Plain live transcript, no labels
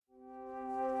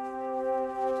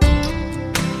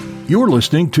You're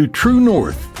listening to True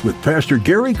North with Pastor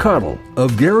Gary Cottle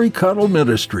of Gary Cottle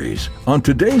Ministries. On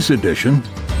today's edition,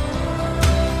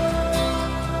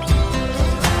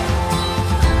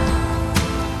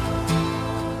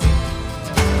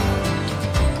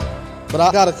 but I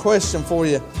got a question for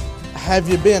you. Have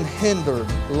you been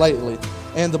hindered lately?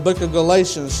 In the book of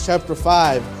Galatians chapter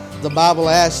 5, the Bible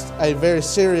asked a very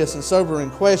serious and sobering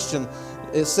question.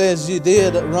 It says, "You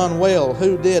did run well.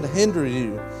 Who did hinder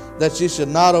you that you should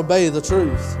not obey the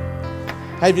truth?"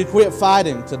 Have you quit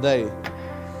fighting today?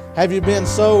 Have you been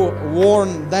so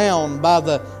worn down by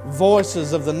the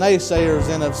voices of the naysayers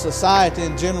and of society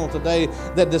in general today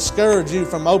that discourage you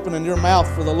from opening your mouth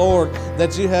for the Lord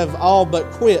that you have all but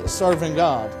quit serving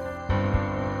God?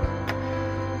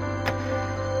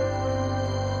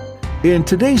 in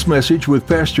today's message with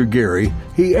Pastor Gary,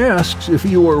 he asks if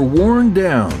you are worn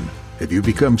down. Have you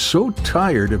become so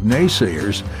tired of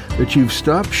naysayers that you've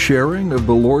stopped sharing of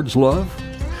the Lord's love?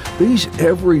 These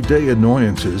everyday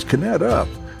annoyances can add up,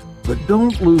 but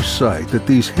don't lose sight that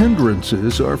these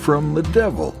hindrances are from the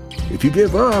devil. If you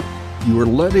give up, you are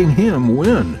letting him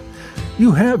win.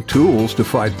 You have tools to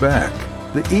fight back.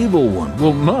 The evil one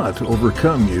will not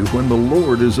overcome you when the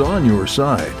Lord is on your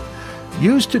side.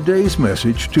 Use today's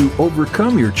message to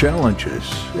overcome your challenges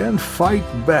and fight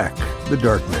back the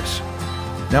darkness.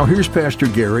 Now here's Pastor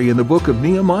Gary in the book of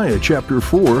Nehemiah chapter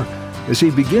 4 as he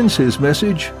begins his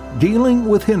message, Dealing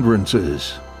with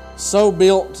Hindrances. So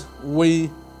built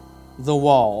we the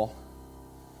wall,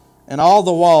 and all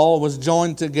the wall was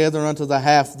joined together unto the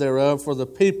half thereof, for the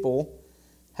people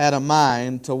had a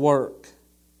mind to work.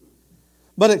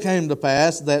 But it came to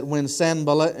pass that when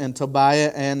Sanballat and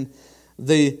Tobiah and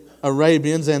the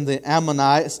Arabians and the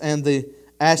Ammonites and the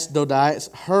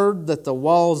Ashdodites heard that the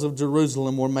walls of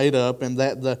Jerusalem were made up and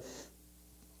that the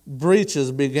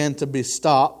breaches began to be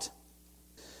stopped,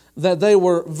 that they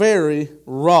were very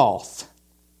wroth.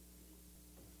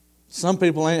 Some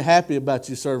people ain't happy about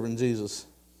you serving Jesus.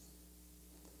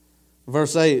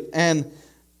 Verse 8, and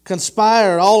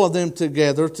conspire all of them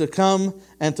together to come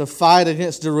and to fight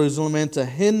against Jerusalem and to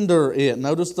hinder it.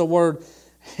 Notice the word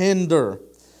hinder.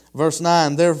 Verse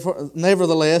 9, therefore,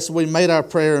 nevertheless, we made our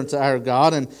prayer unto our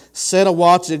God and set a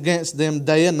watch against them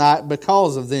day and night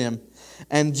because of them.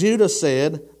 And Judah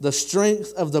said, the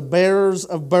strength of the bearers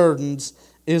of burdens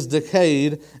is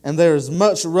decayed, and there is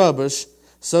much rubbish,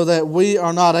 so that we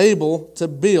are not able to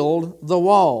build the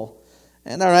wall.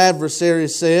 And our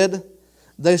adversaries said,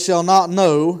 they shall not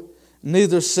know,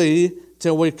 neither see,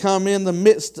 till we come in the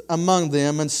midst among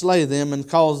them and slay them and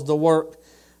cause the work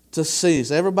to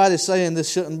cease. Everybody's saying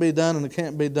this shouldn't be done and it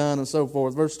can't be done and so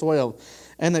forth. Verse 12,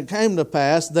 and it came to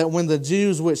pass that when the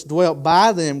Jews which dwelt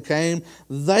by them came,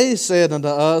 they said unto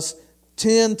us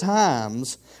 10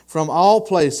 times, from all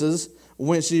places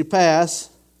whence ye pass,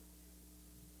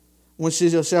 when she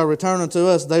shall return unto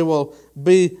us, they will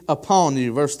be upon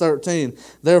you. Verse 13,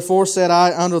 therefore said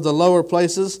I under the lower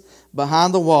places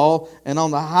behind the wall, and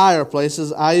on the higher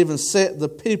places I even set the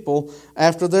people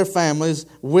after their families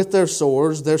with their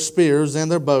swords, their spears, and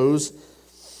their bows.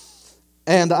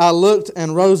 And I looked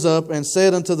and rose up and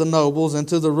said unto the nobles and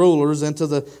to the rulers and to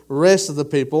the rest of the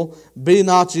people, be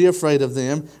not ye afraid of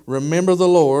them. Remember the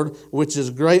Lord, which is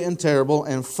great and terrible,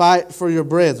 and fight for your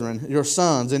brethren, your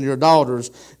sons and your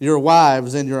daughters, your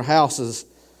wives and your houses.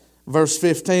 Verse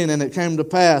 15, and it came to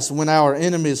pass when our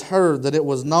enemies heard that it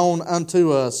was known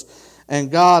unto us,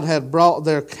 and God had brought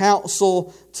their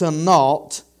counsel to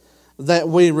naught, that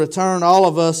we returned all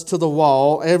of us to the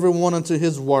wall, every one unto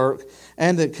his work.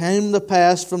 And it came to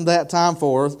pass from that time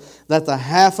forth that the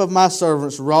half of my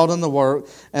servants wrought in the work,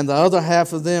 and the other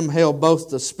half of them held both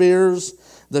the spears,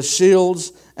 the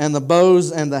shields, and the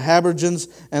bows, and the habergeons,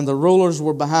 and the rulers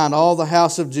were behind all the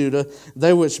house of Judah,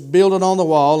 they which builded on the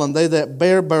wall, and they that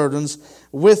bare burdens,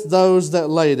 with those that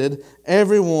laded,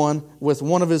 every one with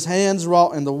one of his hands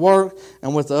wrought in the work,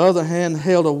 and with the other hand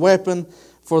held a weapon.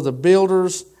 For the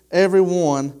builders, every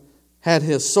one had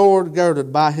his sword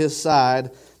girded by his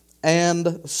side,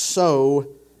 and so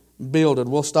builded.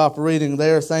 We'll stop reading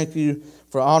there. Thank you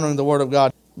for honoring the Word of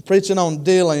God. I'm preaching on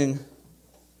dealing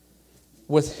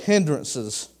with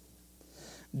hindrances.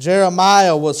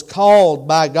 Jeremiah was called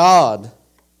by God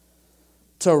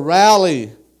to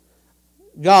rally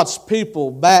God's people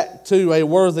back to a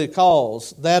worthy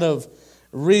cause, that of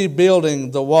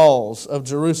rebuilding the walls of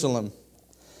Jerusalem.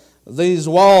 These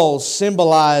walls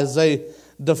symbolize a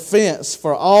defense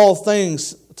for all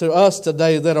things to us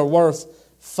today that are worth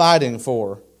fighting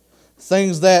for.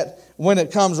 Things that, when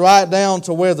it comes right down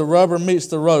to where the rubber meets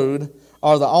the road,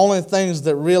 are the only things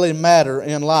that really matter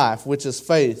in life, which is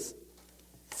faith,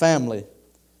 family,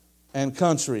 and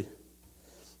country.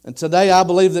 And today I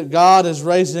believe that God is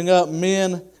raising up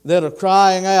men that are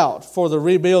crying out for the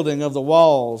rebuilding of the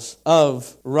walls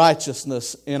of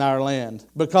righteousness in our land,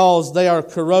 because they are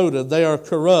corroded, they are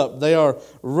corrupt, they are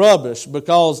rubbish,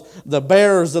 because the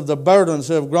bearers of the burdens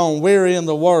have grown weary in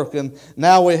the work, and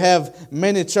now we have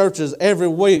many churches every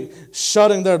week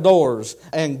shutting their doors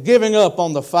and giving up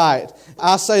on the fight.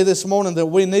 I say this morning that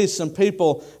we need some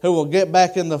people who will get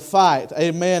back in the fight,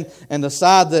 amen, and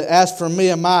decide that as for me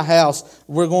and my house,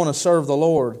 we're going to serve the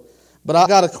Lord. But I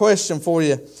got a question for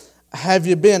you. Have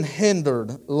you been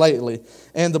hindered lately?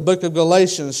 In the book of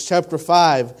Galatians, chapter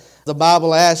 5, the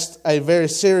Bible asked a very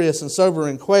serious and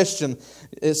sobering question.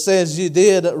 It says, "You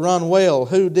did run well.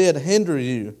 Who did hinder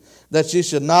you that you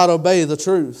should not obey the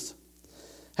truth?"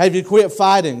 Have you quit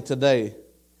fighting today?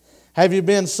 Have you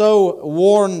been so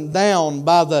worn down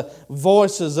by the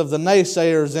voices of the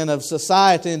naysayers and of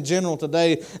society in general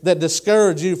today that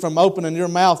discourage you from opening your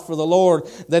mouth for the Lord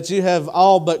that you have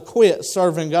all but quit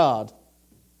serving God?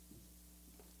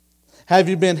 Have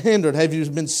you been hindered? Have you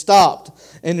been stopped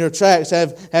in your tracks?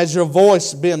 Has your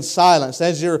voice been silenced?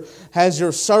 Has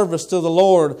your service to the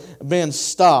Lord been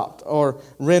stopped or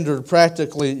rendered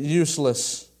practically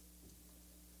useless?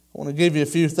 I want to give you a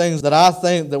few things that I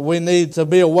think that we need to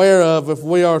be aware of if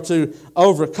we are to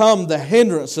overcome the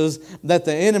hindrances that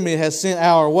the enemy has sent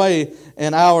our way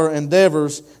in our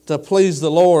endeavors to please the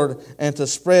Lord and to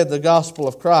spread the gospel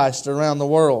of Christ around the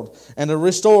world and to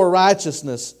restore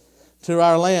righteousness to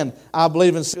our land. I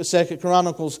believe in 2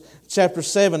 Chronicles chapter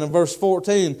 7 and verse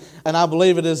 14, and I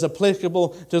believe it is applicable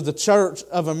to the church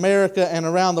of America and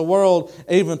around the world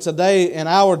even today in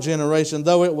our generation,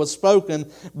 though it was spoken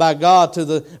by God to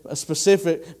the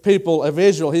specific people of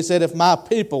Israel. He said, "If my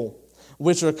people,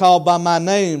 which are called by my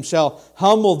name, shall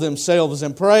humble themselves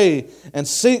and pray and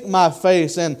seek my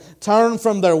face and turn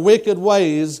from their wicked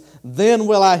ways, then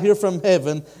will I hear from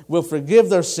heaven, will forgive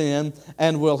their sin,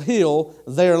 and will heal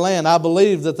their land." I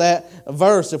believe that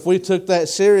verse, if we took that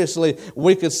seriously,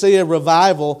 we could see a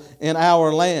revival in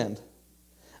our land.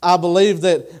 I believe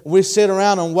that we sit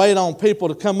around and wait on people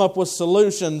to come up with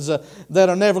solutions that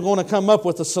are never going to come up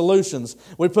with the solutions.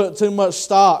 We put too much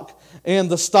stock in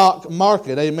the stock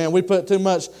market, amen. We put too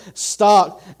much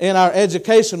stock in our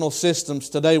educational systems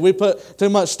today. We put too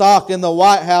much stock in the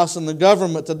White House and the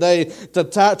government today to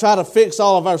try to fix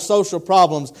all of our social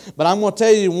problems. But I'm going to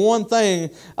tell you one thing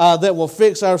that will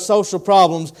fix our social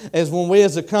problems is when we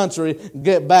as a country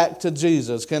get back to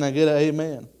Jesus. Can I get an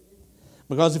amen?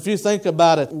 Because if you think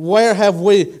about it, where have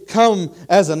we come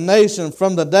as a nation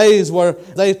from the days where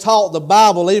they taught the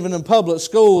Bible even in public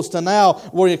schools to now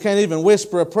where you can't even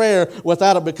whisper a prayer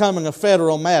without it becoming a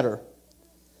federal matter?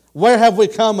 Where have we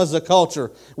come as a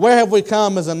culture? Where have we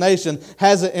come as a nation?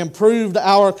 Has it improved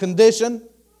our condition?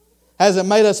 Has it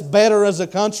made us better as a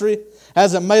country?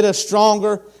 Has it made us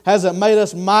stronger? Has it made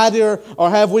us mightier? Or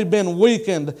have we been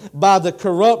weakened by the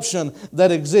corruption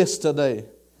that exists today?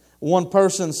 One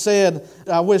person said,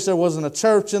 "I wish there wasn't a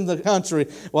church in the country."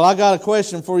 Well, I got a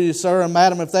question for you, sir and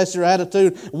madam, if that's your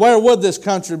attitude. Where would this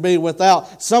country be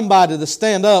without somebody to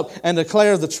stand up and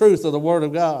declare the truth of the Word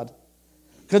of God?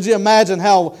 Could you imagine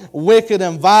how wicked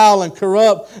and vile and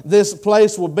corrupt this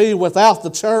place would be without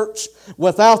the church,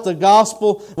 without the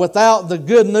gospel, without the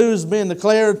good news being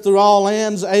declared through all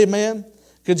lands? Amen.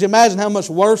 Could you imagine how much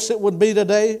worse it would be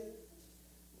today?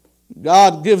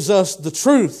 God gives us the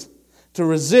truth to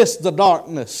resist the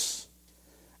darkness.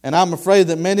 And I'm afraid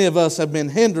that many of us have been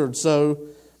hindered so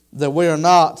that we are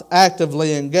not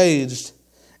actively engaged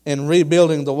in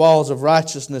rebuilding the walls of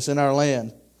righteousness in our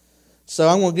land. So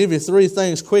I'm going to give you 3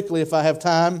 things quickly, if I have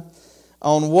time,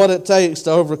 on what it takes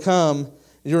to overcome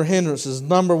your hindrances.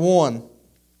 Number 1,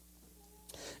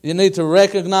 you need to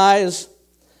recognize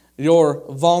your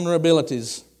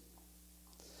vulnerabilities.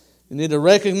 You need to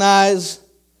recognize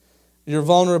your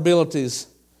vulnerabilities.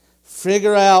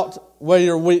 Figure out where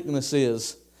your weakness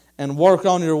is and work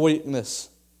on your weakness.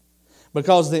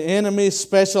 Because the enemy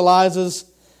specializes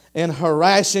in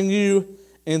harassing you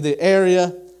in the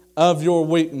area of your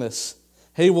weakness.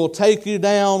 He will take you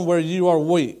down where you are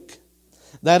weak.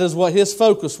 That is what his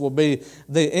focus will be.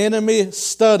 The enemy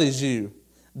studies you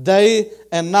day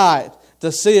and night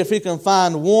to see if he can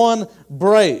find one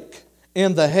break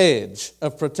in the hedge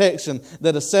of protection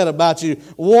that is set about you.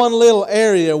 One little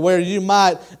area where you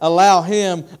might allow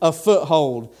him a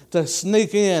foothold to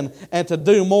sneak in and to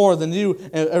do more than you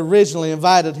originally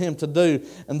invited him to do.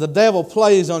 And the devil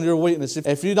plays on your weakness.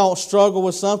 If you don't struggle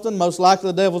with something, most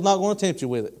likely the devil's not going to tempt you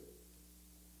with it.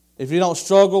 if you don't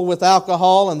struggle with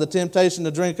alcohol and the temptation to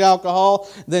drink alcohol,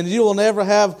 then you will never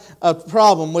have a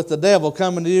problem with the devil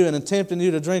coming to you and tempting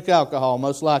you to drink alcohol,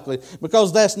 most likely,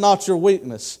 because that's not your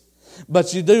weakness.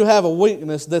 But you do have a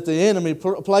weakness that the enemy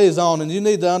plays on, and you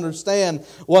need to understand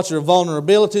what your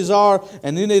vulnerabilities are,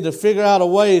 and you need to figure out a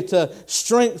way to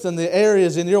strengthen the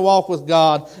areas in your walk with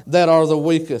God that are the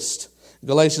weakest.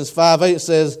 Galatians 5:8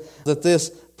 says that this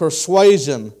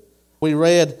persuasion, we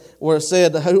read where it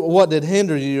said, what did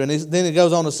hinder you? And then he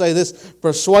goes on to say, this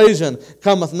persuasion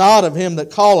cometh not of him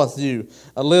that calleth you.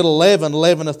 A little leaven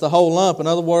leaveneth the whole lump. In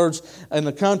other words, in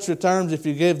the country terms, if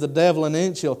you give the devil an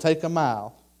inch, he'll take a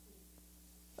mile.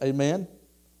 Amen?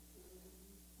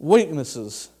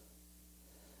 Weaknesses.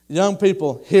 Young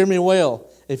people, hear me well.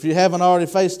 If you haven't already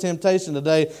faced temptation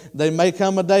today, there may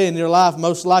come a day in your life,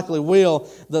 most likely will,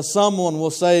 that someone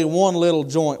will say one little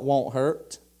joint won't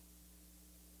hurt.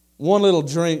 One little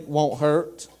drink won't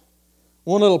hurt.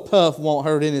 One little puff won't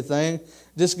hurt anything.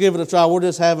 Just give it a try. We're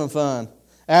just having fun.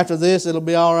 After this, it'll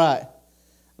be all right.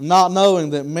 Not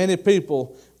knowing that many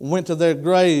people went to their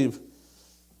grave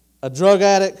a drug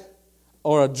addict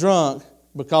or a drunk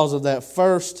because of that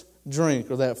first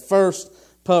drink or that first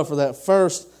puff or that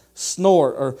first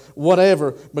snort or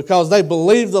whatever, because they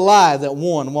believed the lie that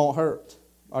one won't hurt.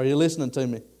 Are you listening to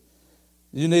me?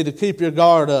 You need to keep your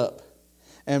guard up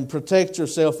and protect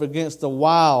yourself against the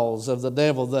wiles of the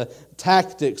devil, the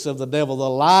tactics of the devil, the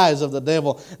lies of the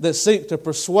devil that seek to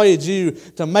persuade you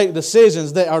to make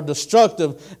decisions that are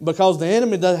destructive, because the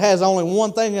enemy has only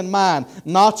one thing in mind,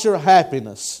 not your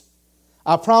happiness.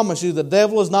 I promise you, the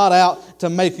devil is not out to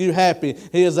make you happy.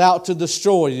 He is out to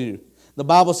destroy you. The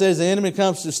Bible says the enemy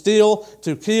comes to steal,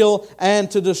 to kill,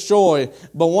 and to destroy.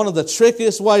 But one of the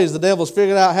trickiest ways the devil's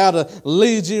figured out how to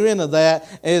lead you into that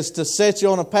is to set you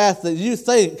on a path that you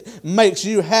think makes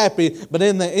you happy. But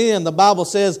in the end, the Bible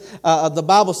says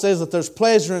that there's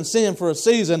pleasure in sin for a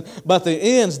season, but the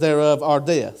ends thereof are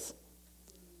death.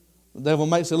 The devil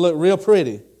makes it look real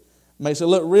pretty, makes it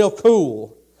look real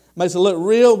cool, makes it look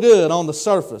real good on the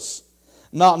surface,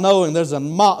 not knowing there's a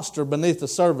monster beneath the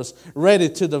surface ready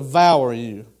to devour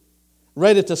you,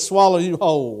 ready to swallow you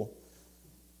whole.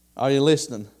 Are you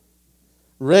listening?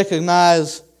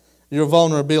 Recognize your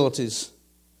vulnerabilities.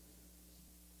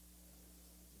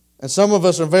 And some of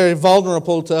us are very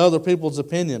vulnerable to other people's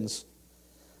opinions.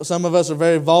 Some of us are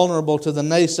very vulnerable to the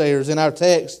naysayers. In our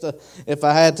text, if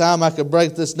I had time, I could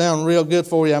break this down real good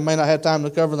for you. I may not have time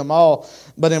to cover them all.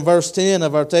 But in verse 10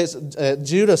 of our text,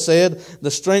 Judah said,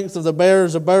 the strength of the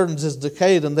bearers of burdens is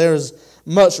decayed, and there is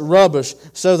much rubbish,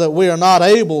 so that we are not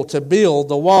able to build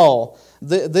the wall.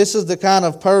 This is the kind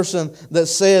of person that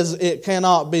says it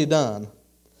cannot be done.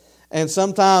 And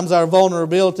sometimes our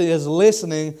vulnerability is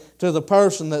listening to the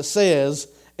person that says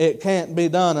it can't be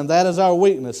done, and that is our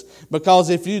weakness.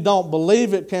 Because if you don't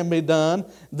believe it can be done,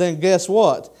 then guess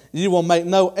what? You will make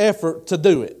no effort to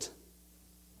do it.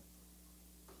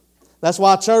 That's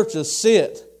why churches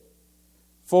sit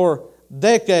for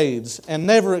decades and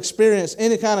never experience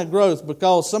any kind of growth,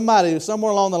 because somebody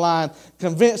somewhere along the line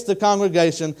convinced the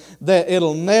congregation that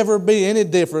it'll never be any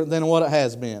different than what it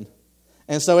has been.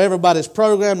 And so everybody's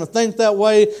programmed to think that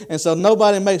way, and so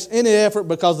nobody makes any effort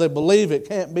because they believe it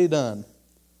can't be done.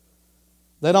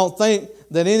 They don't think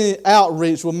that any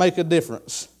outreach will make a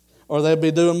difference, or they'll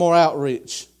be doing more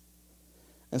outreach.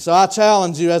 And so I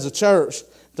challenge you as a church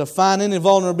to find any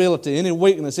vulnerability, any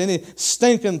weakness, any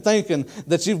stinking thinking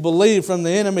that you've believed from the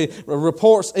enemy,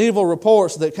 reports, evil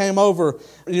reports that came over.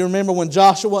 You remember when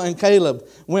Joshua and Caleb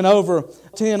went over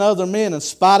 10 other men and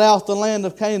spied out the land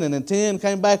of Canaan, and 10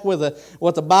 came back with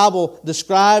what the Bible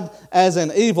described as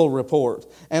an evil report.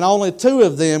 And only 2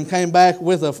 of them came back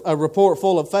with a report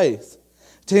full of faith.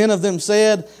 10 of them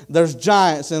said, there's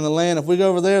giants in the land. If we go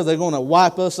over there, they're going to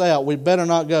wipe us out. We better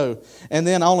not go. And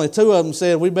then only 2 of them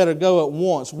said, we better go at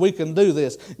once. We can do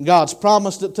this. God's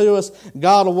promised it to us.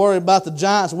 God will worry about the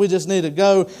giants. We just need to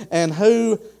go. And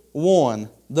who won?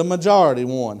 The majority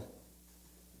won.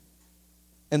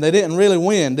 And they didn't really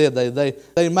win, did they?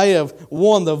 They may have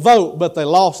won the vote, but they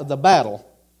lost the battle.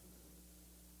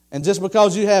 And just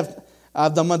because you have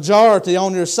the majority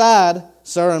on your side,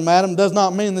 sir and madam, does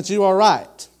not mean that you are right.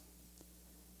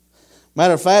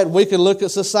 Matter of fact, we could look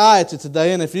at society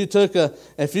today, and if you took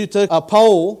a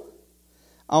poll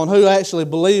on who actually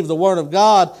believed the Word of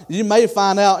God, you may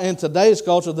find out in today's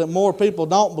culture that more people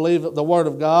don't believe the Word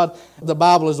of God, the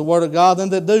Bible is the Word of God, than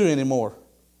they do anymore.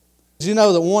 Did you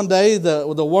know that one day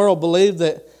the world believed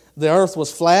that the earth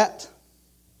was flat?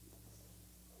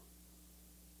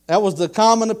 That was the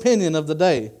common opinion of the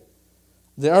day.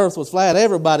 The earth was flat.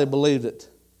 Everybody believed it,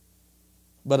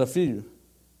 but a few.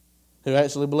 who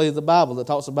actually believe the Bible that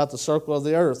talks about the circle of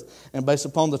the earth. And based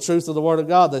upon the truth of the Word of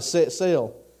God, they set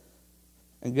sail.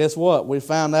 And guess what? We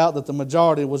found out that the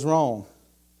majority was wrong.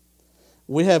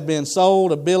 We have been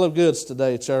sold a bill of goods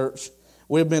today, church.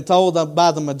 We've been told that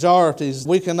by the majorities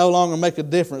we can no longer make a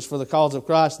difference for the cause of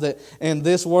Christ, that in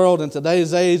this world, in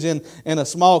today's age, in a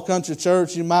small country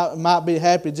church, you might be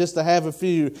happy just to have a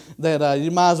few, that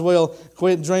you might as well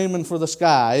quit dreaming for the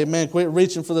sky. Amen. Quit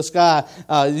reaching for the sky.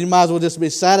 You might as well just be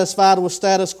satisfied with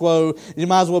status quo. You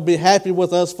might as well be happy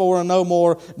with us four and no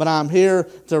more. But I'm here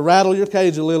to rattle your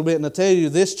cage a little bit and to tell you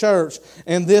this church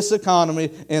and this economy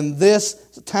and this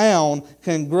town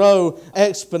can grow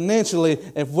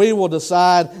exponentially if we will decide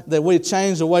that we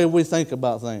change the way we think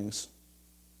about things.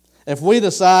 If we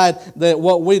decide that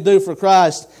what we do for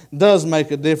Christ does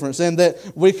make a difference and that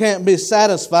we can't be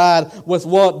satisfied with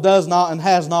what does not and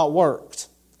has not worked.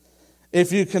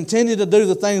 If you continue to do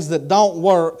the things that don't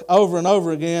work over and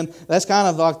over again, that's kind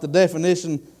of like the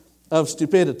definition of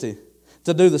stupidity.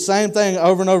 To do the same thing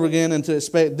over and over again and to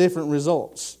expect different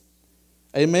results.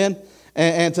 Amen?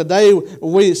 And today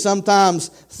we sometimes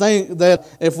think that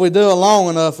if we do it long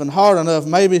enough and hard enough,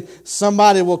 maybe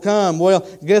somebody will come. Well,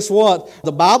 guess what?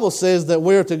 The Bible says that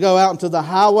we're to go out into the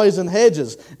highways and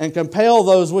hedges and compel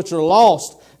those which are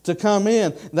lost to come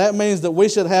in. That means that we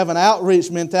should have an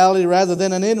outreach mentality rather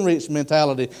than an in-reach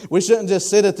mentality. We shouldn't just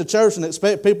sit at the church and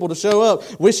expect people to show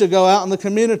up. We should go out in the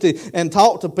community and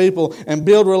talk to people and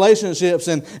build relationships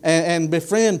and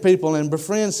befriend people and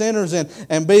befriend sinners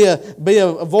and be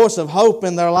a voice of hope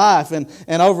in their life. And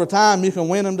over time you can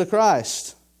win them to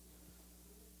Christ.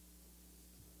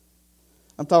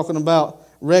 I'm talking about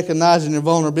recognizing your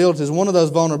vulnerabilities. One of those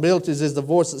vulnerabilities is the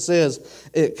voice that says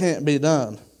it can't be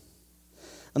done.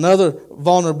 Another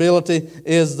vulnerability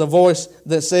is the voice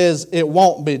that says it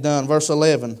won't be done. Verse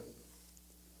 11.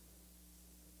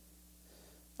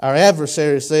 Our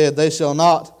adversary said, they shall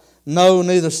not know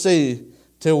neither see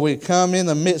till we come in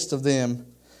the midst of them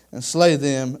and slay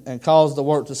them and cause the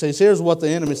work to cease. Here's what the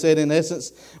enemy said in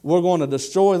essence. We're going to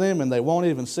destroy them and they won't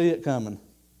even see it coming.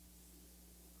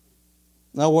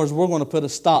 In other words, we're going to put a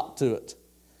stop to it.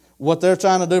 What they're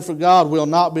trying to do for God will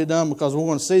not be done because we're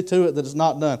going to see to it that it's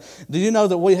not done. Do you know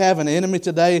that we have an enemy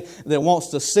today that wants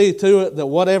to see to it that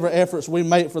whatever efforts we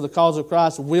make for the cause of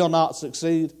Christ will not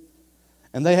succeed?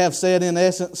 And they have said in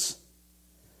essence,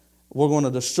 we're going to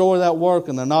destroy that work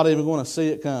and they're not even going to see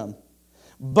it come.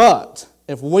 But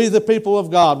if we, the people of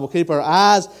God, will keep our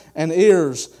eyes and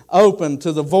ears open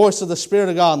to the voice of the Spirit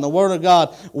of God and the Word of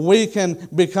God, we can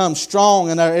become strong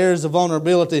in our areas of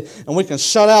vulnerability and we can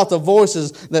shut out the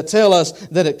voices that tell us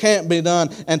that it can't be done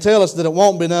and tell us that it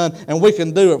won't be done, and we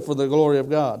can do it for the glory of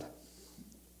God.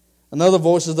 Another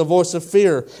voice is the voice of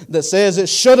fear that says it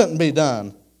shouldn't be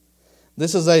done.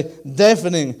 This is a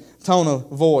deafening tone of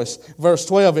voice. Verse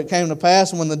 12, it came to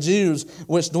pass when the Jews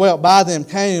which dwelt by them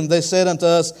came, they said unto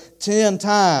us 10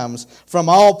 times, from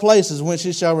all places whence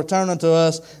ye shall return unto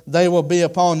us, they will be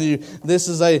upon you. This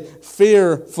is a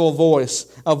fearful voice.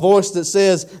 A voice that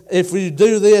says, if you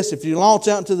do this, if you launch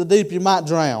out into the deep, you might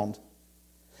drown.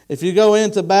 If you go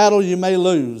into battle, you may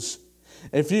lose.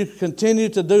 If you continue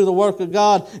to do the work of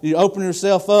God, you open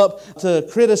yourself up to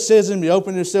criticism, you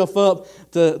open yourself up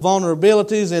to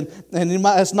vulnerabilities, and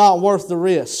it's not worth the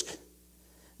risk.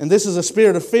 And this is a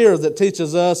spirit of fear that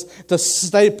teaches us to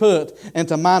stay put and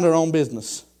to mind our own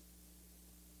business.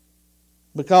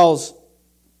 Because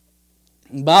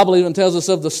the Bible even tells us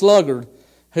of the sluggard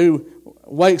who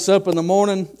wakes up in the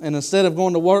morning and instead of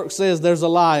going to work says there's a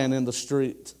lion in the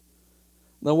street.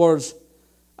 In other words,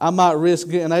 I might risk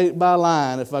getting ate by a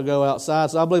lion if I go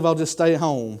outside, so I believe I'll just stay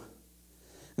home.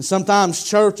 And sometimes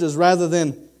churches, rather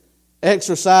than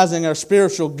exercising our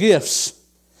spiritual gifts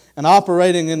and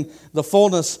operating in the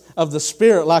fullness of the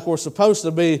Spirit like we're supposed to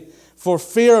be, for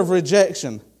fear of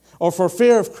rejection or for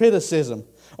fear of criticism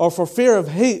or for fear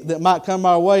of heat that might come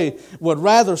our way, would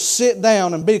rather sit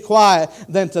down and be quiet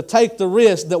than to take the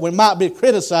risk that we might be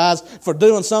criticized for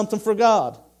doing something for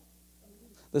God.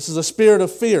 This is a spirit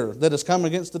of fear that has come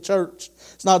against the church.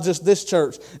 It's not just this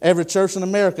church. Every church in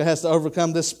America has to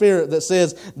overcome this spirit that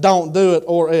says, don't do it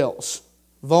or else.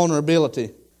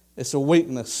 Vulnerability. It's a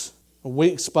weakness, a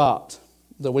weak spot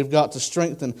that we've got to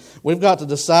strengthen. We've got to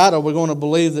decide, are we going to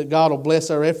believe that God will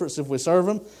bless our efforts if we serve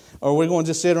Him? Or are we going to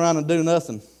just sit around and do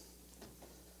nothing?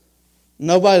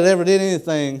 Nobody that ever did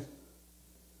anything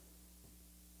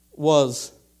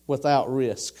was without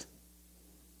risk.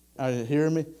 Are you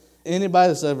hearing me? Anybody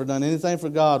that's ever done anything for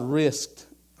God risked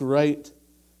great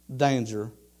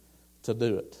danger to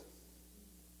do it.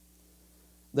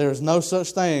 There is no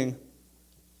such thing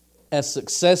as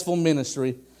successful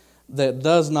ministry that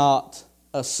does not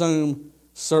assume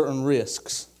certain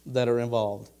risks that are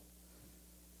involved.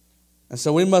 And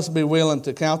so we must be willing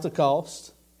to count the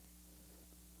cost,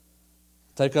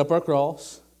 take up our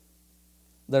cross,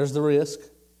 there's the risk,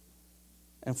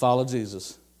 and follow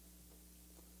Jesus.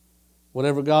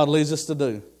 Whatever God leads us to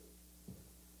do.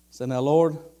 Say, now,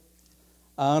 Lord,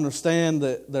 I understand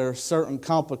that there are certain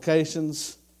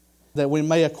complications that we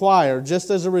may acquire just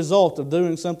as a result of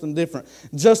doing something different,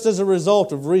 just as a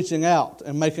result of reaching out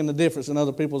and making a difference in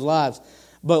other people's lives.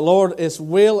 But Lord, it's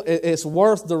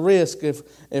worth the risk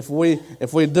if we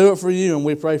do it for you and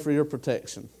we pray for your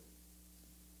protection.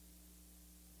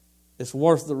 It's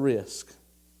worth the risk.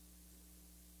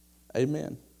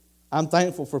 Amen. I'm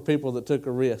thankful for people that took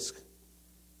a risk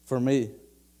for me.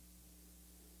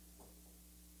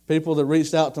 People that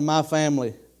reached out to my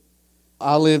family.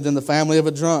 I lived in the family of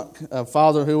a drunk, a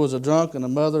father who was a drunk and a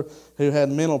mother who had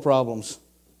mental problems.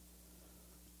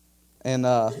 And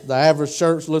the average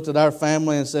church looked at our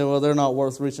family and said, well, they're not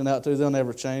worth reaching out to. They'll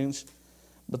never change.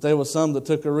 But there was some that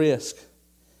took a risk.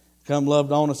 Come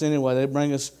loved on us anyway. They'd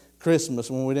bring us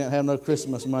Christmas when we didn't have no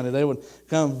Christmas money. They would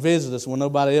come visit us when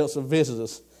nobody else would visit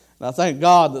us. And I thank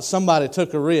God that somebody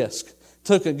took a risk,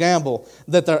 took a gamble,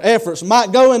 that their efforts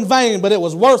might go in vain, but it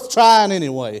was worth trying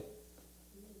anyway.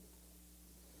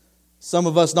 Some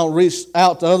of us don't reach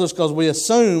out to others because we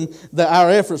assume that our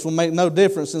efforts will make no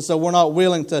difference, and so we're not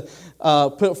willing to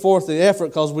put forth the effort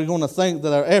because we're going to think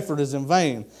that our effort is in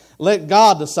vain. Let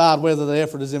God decide whether the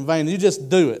effort is in vain. You just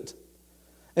do it.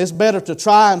 It's better to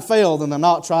try and fail than to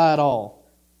not try at all.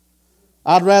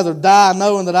 I'd rather die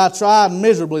knowing that I tried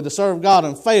miserably to serve God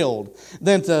and failed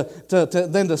than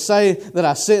to say that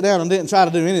I sit down and didn't try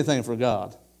to do anything for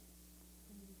God.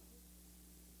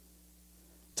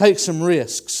 Take some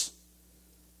risks.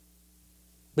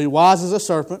 Be wise as a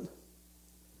serpent,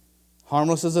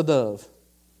 harmless as a dove.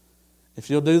 If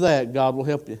you'll do that, God will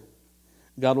help you.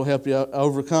 God will help you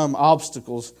overcome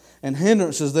obstacles and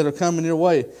hindrances that are coming your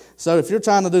way. So if you're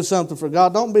trying to do something for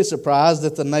God, don't be surprised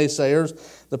that the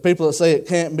naysayers, the people that say it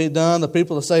can't be done, the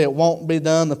people that say it won't be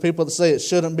done, the people that say it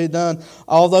shouldn't be done,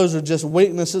 all those are just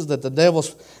weaknesses that the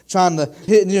devil's trying to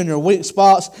hit you in your weak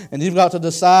spots, and you've got to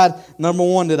decide, number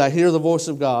one, did I hear the voice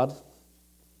of God?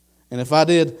 And if I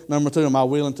did, number two, am I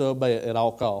willing to obey it at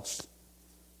all costs?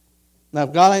 Now,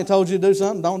 if God ain't told you to do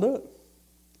something, don't do it.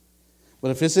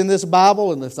 But if it's in this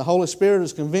Bible and if the Holy Spirit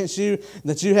has convinced you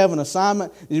that you have an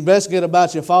assignment, you best get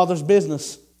about your Father's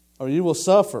business or you will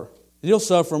suffer. You'll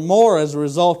suffer more as a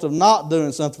result of not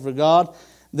doing something for God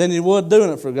than you would doing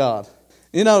it for God.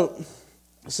 You know,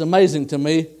 it's amazing to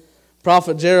me.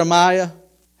 Prophet Jeremiah,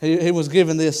 he was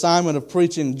given the assignment of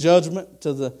preaching judgment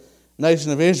to the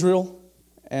nation of Israel.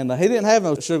 And he didn't have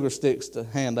no sugar sticks to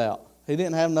hand out. He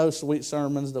didn't have no sweet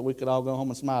sermons that we could all go home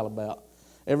and smile about.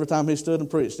 Every time he stood and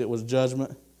preached, it was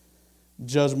judgment.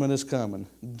 Judgment is coming.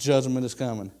 Judgment is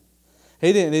coming.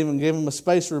 He didn't even give him a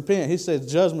space to repent. He said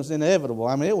judgment's inevitable.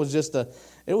 I mean, it was just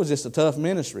a tough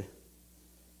ministry.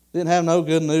 Didn't have no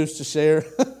good news to share.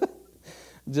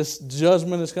 Just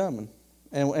judgment is coming.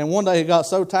 And one day he got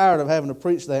so tired of having to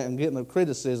preach that and getting the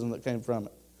criticism that came from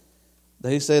it,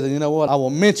 that he said, you know what, I will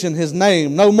mention his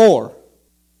name no more.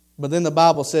 But then the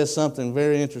Bible says something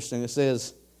very interesting. It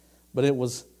says, but it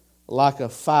was like a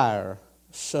fire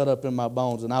shut up in my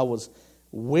bones, and I was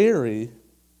weary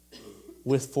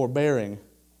with forbearing.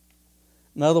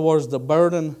 In other words, the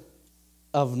burden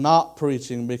of not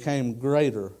preaching became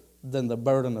greater than the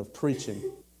burden of preaching.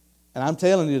 And I'm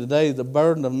telling you today, the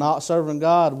burden of not serving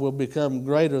God will become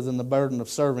greater than the burden of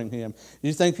serving Him.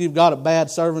 You think you've got it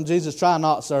bad serving Jesus? Try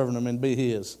not serving Him and be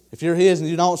His. If you're His and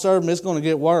you don't serve Him, it's going to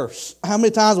get worse. How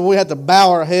many times will we have to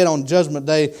bow our head on Judgment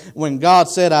Day when God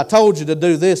said, I told you to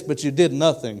do this, but you did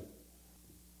nothing?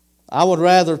 I would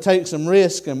rather take some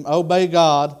risk and obey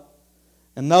God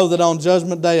and know that on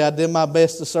Judgment Day I did my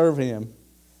best to serve Him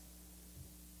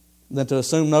than to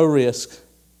assume no risk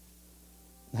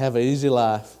and have an easy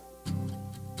life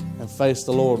and face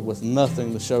the Lord with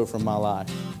nothing to show for my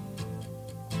life.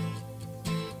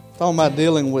 Talking about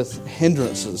dealing with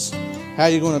hindrances. How are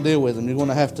you going to deal with them? You're going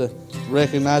to have to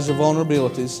recognize your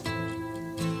vulnerabilities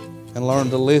and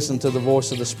learn to listen to the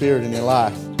voice of the Spirit in your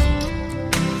life.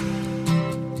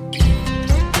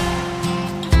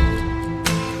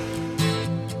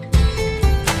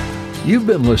 You've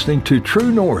been listening to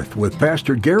True North with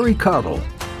Pastor Gary Caudill.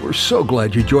 We're so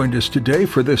glad you joined us today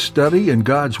for this study in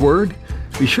God's Word.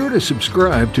 Be sure to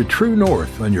subscribe to True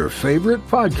North on your favorite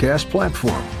podcast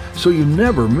platform so you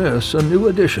never miss a new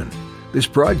edition. This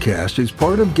broadcast is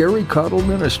part of Gary Caudill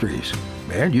Ministries,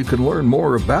 and you can learn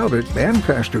more about it and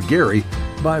Pastor Gary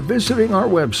by visiting our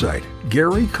website,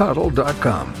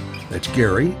 garycaudill.com. That's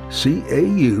Gary,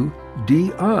 CAUDILL.com.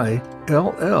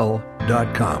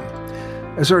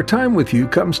 As our time with you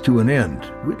comes to an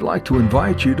end, we'd like to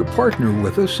invite you to partner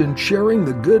with us in sharing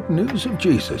the good news of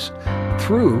Jesus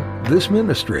through this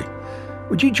ministry.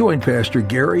 Would you join Pastor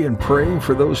Gary in praying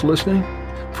for those listening?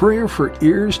 Prayer for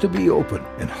ears to be open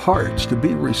and hearts to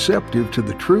be receptive to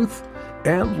the truth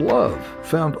and love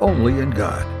found only in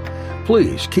God.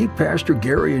 Please keep Pastor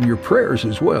Gary in your prayers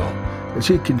as well as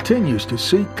he continues to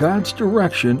seek God's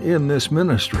direction in this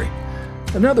ministry.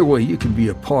 Another way you can be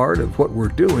a part of what we're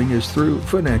doing is through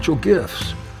financial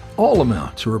gifts. All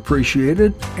amounts are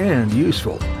appreciated and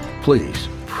useful. Please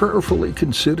prayerfully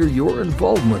consider your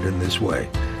involvement in this way.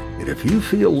 And if you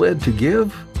feel led to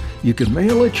give, you can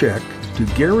mail a check to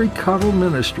Gary Cottle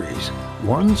Ministries,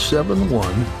 171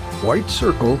 White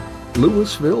Circle,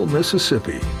 Louisville,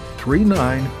 Mississippi,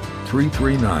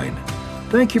 39339.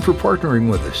 Thank you for partnering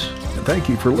with us, and thank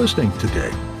you for listening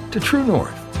today to True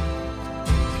North.